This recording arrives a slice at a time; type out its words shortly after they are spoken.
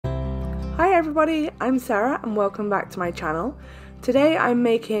Hi everybody, I'm Sarah and welcome back to my channel. Today I'm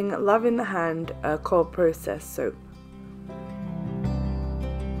making Love in the Hand, a cold process soap.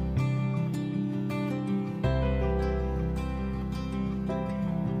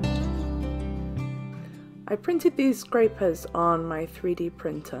 I printed these scrapers on my 3D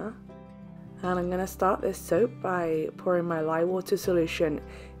printer and I'm going to start this soap by pouring my lye water solution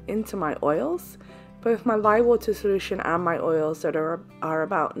into my oils. Both my lye water solution and my oils that are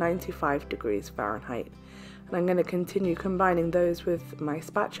about 95 degrees Fahrenheit. And I'm going to continue combining those with my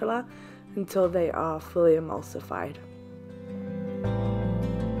spatula until they are fully emulsified.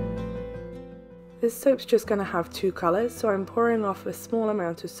 This soap's just going to have two colours, so I'm pouring off a small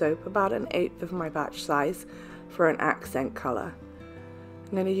amount of soap, about 1/8 of my batch size, for an accent colour.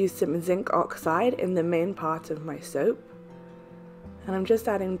 I'm going to use some zinc oxide in the main part of my soap, and I'm just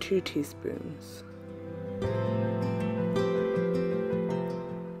adding 2 teaspoons.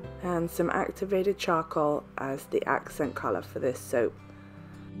 And some activated charcoal as the accent colour for this soap.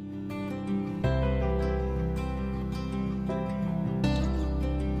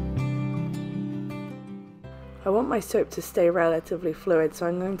 I want my soap to stay relatively fluid, so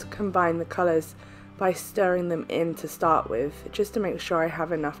I'm going to combine the colours by stirring them in to start with, just to make sure I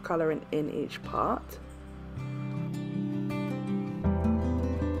have enough colour in each part.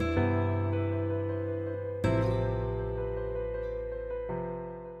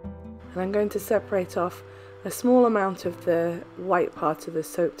 And I'm going to separate off a small amount of the white part of the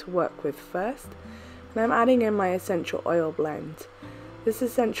soap to work with first. And I'm adding in my essential oil blend. This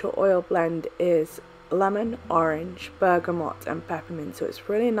essential oil blend is lemon, orange, bergamot and peppermint, so it's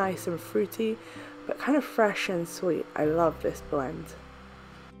really nice and fruity but kind of fresh and sweet. I love this blend.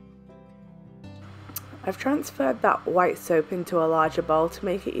 I've transferred that white soap into a larger bowl to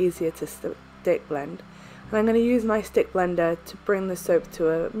make it easier to stick blend. And I'm going to use my stick blender to bring the soap to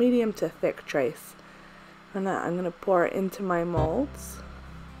a medium to thick trace. And I'm going to pour it into my molds.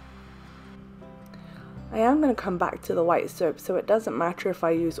 I am going to come back to the white soap, so it doesn't matter if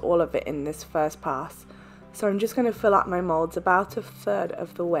I use all of it in this first pass. So I'm just going to fill up my molds about 1/3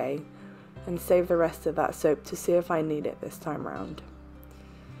 of the way and save the rest of that soap to see if I need it this time round.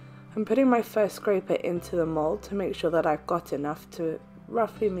 I'm putting my first scraper into the mold to make sure that I've got enough to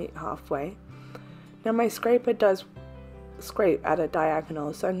roughly meet halfway. Now my scraper does scrape at a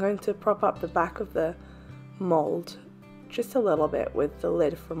diagonal, so I'm going to prop up the back of the mold just a little bit with the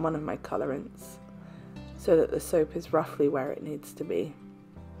lid from one of my colorants, so that the soap is roughly where it needs to be.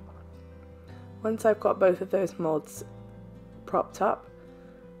 Once I've got both of those molds propped up,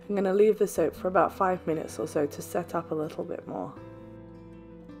 I'm going to leave the soap for about 5 minutes or so to set up a little bit more.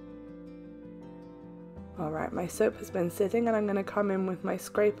 Alright, my soap has been sitting and I'm going to come in with my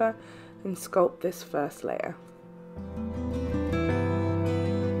scraper and sculpt this first layer.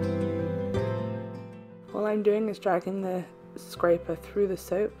 All I'm doing is dragging the scraper through the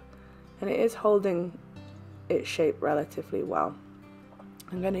soap, and it is holding its shape relatively well.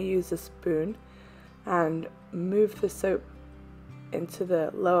 I'm going to use a spoon and move the soap into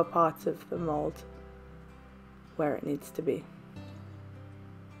the lower part of the mold where it needs to be.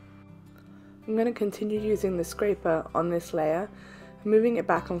 I'm going to continue using the scraper on this layer, moving it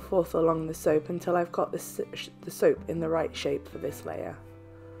back and forth along the soap until I've got the soap in the right shape for this layer.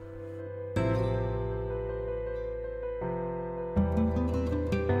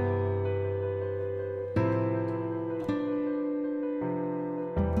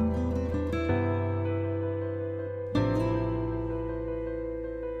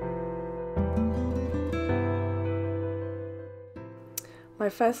 My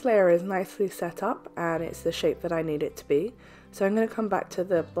first layer is nicely set up and it's the shape that I need it to be. So I'm going to come back to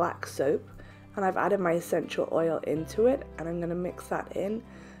the black soap, and I've added my essential oil into it, and I'm going to mix that in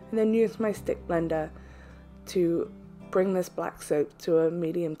and then use my stick blender to bring this black soap to a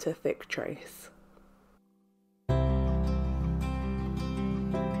medium to thick trace.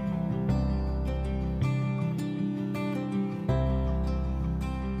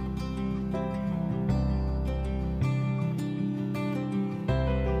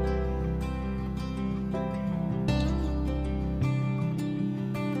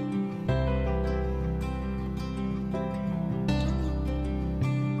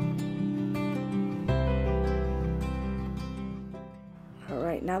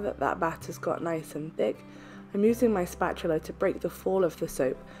 Alright, now that that batter's got nice and thick, I'm using my spatula to break the fall of the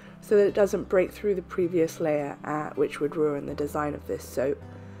soap so that it doesn't break through the previous layer, which would ruin the design of this soap.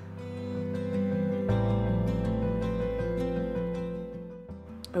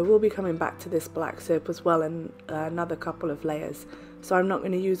 I will be coming back to this black soap as well in another couple of layers, so I'm not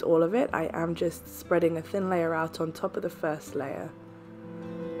going to use all of it. I am just spreading a thin layer out on top of the first layer.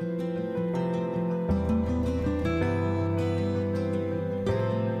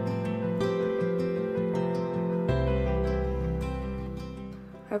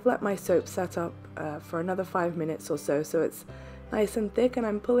 I've let my soap set up for another 5 minutes or so, so it's nice and thick, and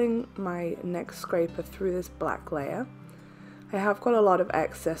I'm pulling my next scraper through this black layer. I have got a lot of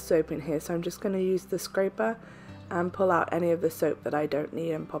excess soap in here, so I'm just going to use the scraper and pull out any of the soap that I don't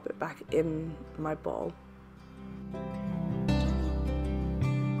need and pop it back in my bowl.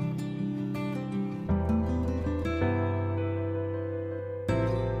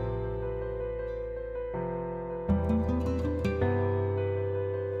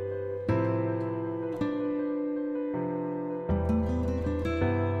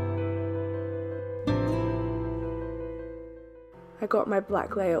 I got my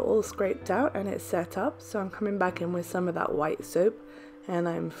black layer all scraped out and it's set up, so I'm coming back in with some of that white soap and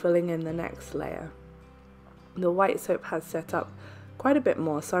I'm filling in the next layer. The white soap has set up quite a bit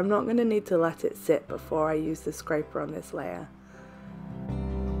more, so I'm not going to need to let it sit before I use the scraper on this layer.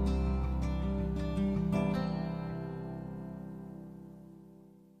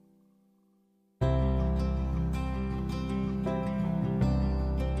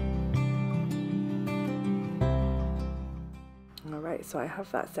 Alright, so I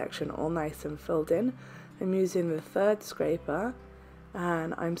have that section all nice and filled in. I'm using the third scraper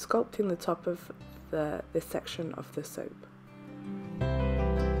and I'm sculpting the top of this section of the soap.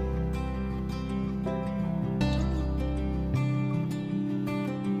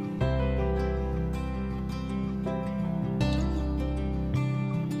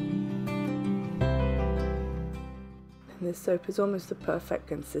 And this soap is almost the perfect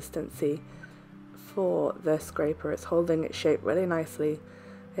consistency for the scraper. It's holding its shape really nicely,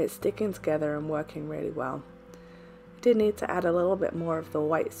 it's sticking together and working really well. I did need to add a little bit more of the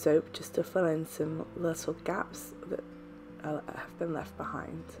white soap just to fill in some little gaps that have been left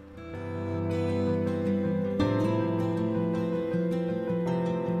behind.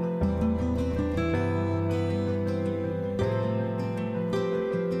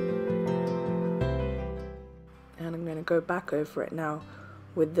 And I'm going to go back over it now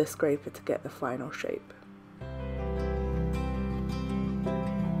with the scraper to get the final shape.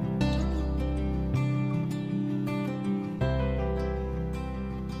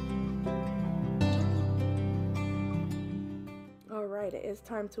 Alright, it is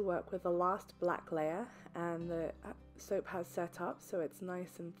time to work with the last black layer, and the soap has set up so it's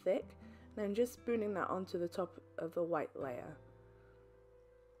nice and thick, and I'm just spooning that onto the top of the white layer.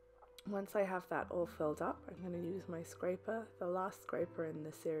 Once I have that all filled up, I'm going to use my scraper, the last scraper in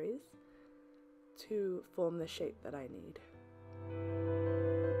the series, to form the shape that I need.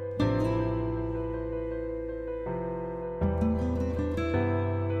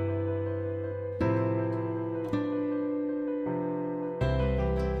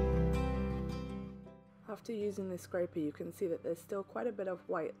 After using the scraper, you can see that there's still quite a bit of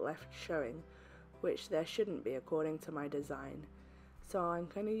white left showing, which there shouldn't be according to my design. So I'm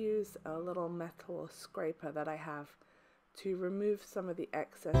going to use a little metal scraper that I have to remove some of the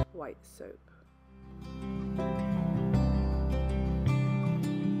excess white soap.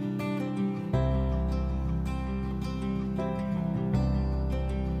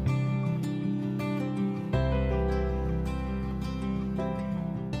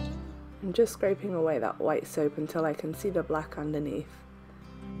 I'm just scraping away that white soap until I can see the black underneath.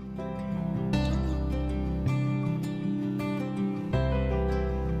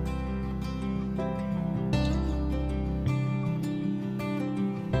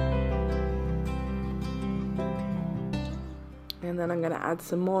 And then I'm going to add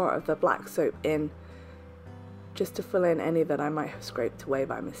some more of the black soap in, just to fill in any that I might have scraped away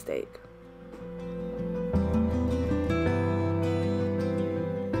by mistake.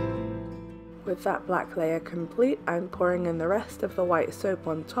 With that black layer complete, I'm pouring in the rest of the white soap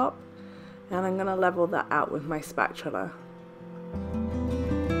on top, and I'm going to level that out with my spatula.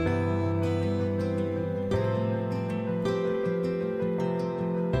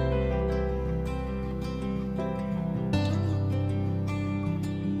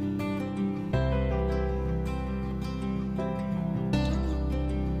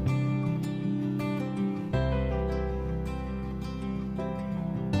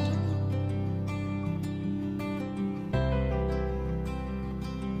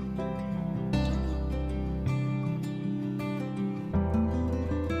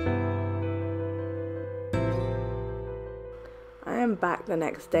 I am back the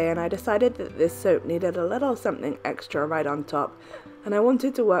next day, and I decided that this soap needed a little something extra right on top, and I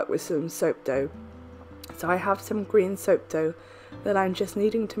wanted to work with some soap dough. So I have some green soap dough that I'm just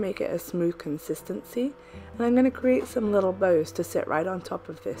needing to make it a smooth consistency, and I'm going to create some little bows to sit right on top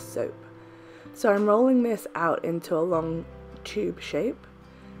of this soap. So I'm rolling this out into a long tube shape.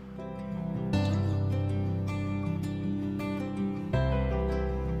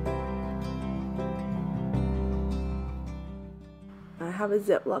 I have a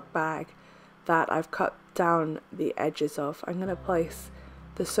Ziploc bag that I've cut down the edges of. I'm going to place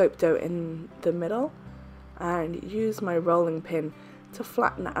the soap dough in the middle and use my rolling pin to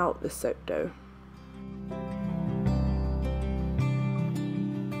flatten out the soap dough.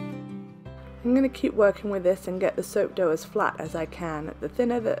 I'm going to keep working with this and get the soap dough as flat as I can. The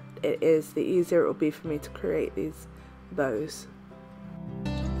thinner that it is, the easier it will be for me to create these bows.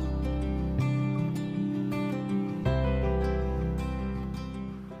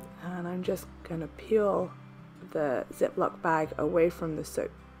 And I'm just going to peel the Ziploc bag away from the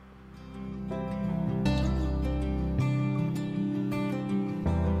soap.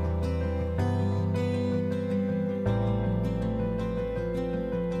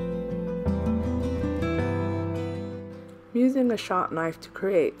 I'm using a sharp knife to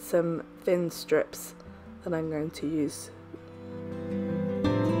create some thin strips that I'm going to use.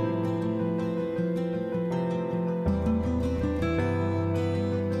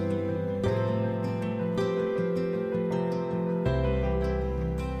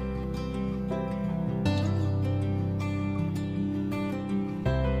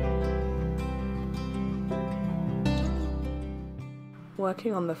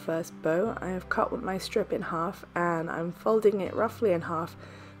 Working on the first bow, I have cut my strip in half and I'm folding it roughly in half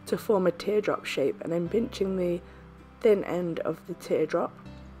to form a teardrop shape, and I'm pinching the thin end of the teardrop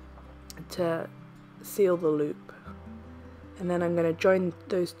to seal the loop. And then I'm going to join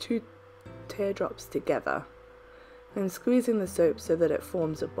those two teardrops together. I'm squeezing the soap so that it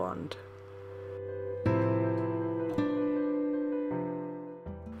forms a bond.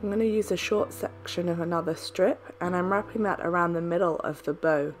 I'm going to use a short section of another strip, and I'm wrapping that around the middle of the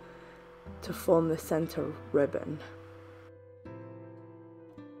bow to form the center ribbon.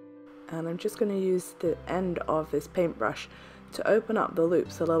 And I'm just going to use the end of this paintbrush to open up the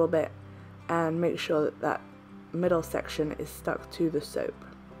loops a little bit and make sure that that middle section is stuck to the soap.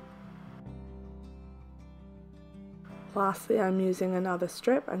 Lastly, I'm using another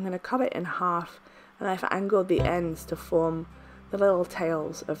strip. I'm going to cut it in half, and I've angled the ends to form the little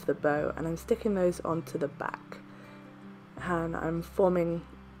tails of the bow, and I'm sticking those onto the back, and I'm forming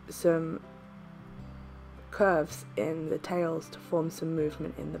some curves in the tails to form some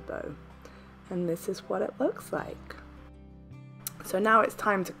movement in the bow, and this is what it looks like. So now it's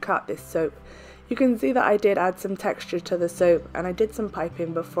time to cut this soap. You can see that I did add some texture to the soap, and I did some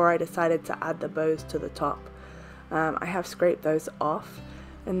piping before I decided to add the bows to the top. I have scraped those off,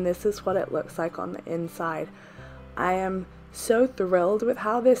 and this is what it looks like on the inside. I am so thrilled with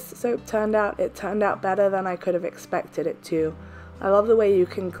how this soap turned out. It turned out better than I could have expected it to. I love the way you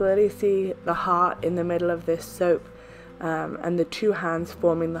can clearly see the heart in the middle of this soap, and the two hands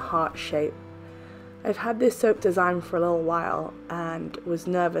forming the heart shape. I've had this soap designed for a little while and was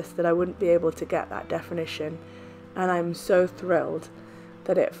nervous that I wouldn't be able to get that definition, and I'm so thrilled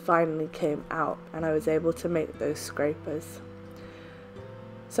that it finally came out and I was able to make those scrapers.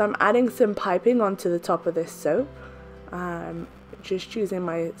 So I'm adding some piping onto the top of this soap. Just using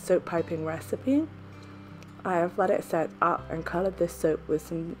my soap piping recipe. I have let it set up and colored this soap with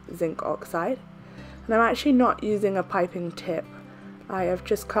some zinc oxide, and I'm actually not using a piping tip. I have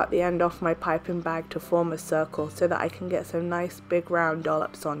just cut the end off my piping bag to form a circle so that I can get some nice big round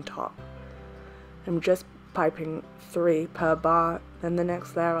dollops on top. I'm just piping 3 per bar, then the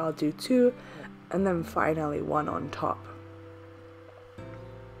next layer I'll do 2, and then finally 1 on top.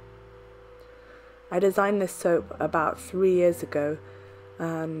 I designed this soap about 3 years ago,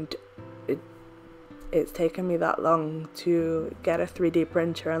 and it's taken me that long to get a 3D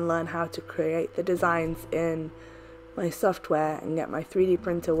printer and learn how to create the designs in my software and get my 3D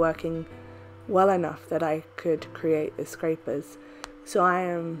printer working well enough that I could create the scrapers. So I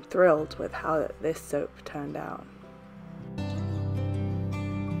am thrilled with how this soap turned out.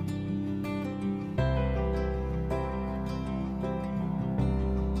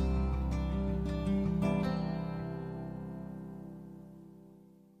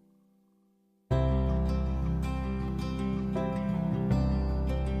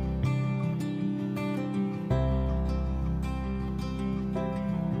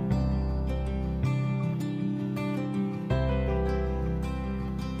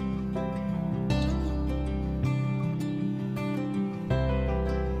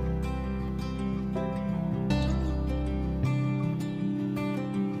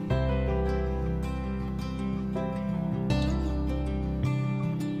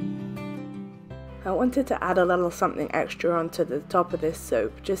 I wanted to add a little something extra onto the top of this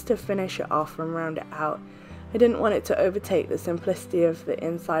soap just to finish it off and round it out. I didn't want it to overtake the simplicity of the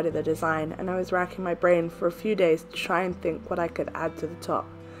inside of the design, and I was racking my brain for a few days to try and think what I could add to the top.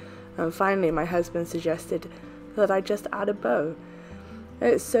 And finally my husband suggested that I just add a bow.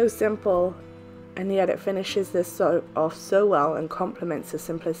 It's so simple, and yet it finishes this soap off so well and complements the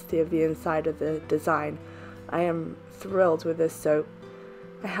simplicity of the inside of the design. I am thrilled with this soap.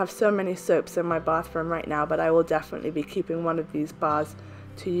 I have so many soaps in my bathroom right now, but I will definitely be keeping one of these bars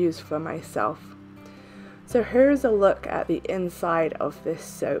to use for myself. So here's a look at the inside of this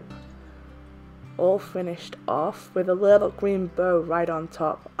soap, all finished off with a little green bow right on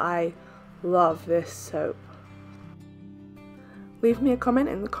top. I love this soap. Leave me a comment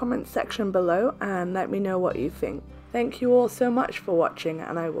in the comment section below and let me know what you think. Thank you all so much for watching,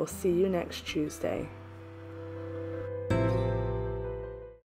 and I will see you next Tuesday.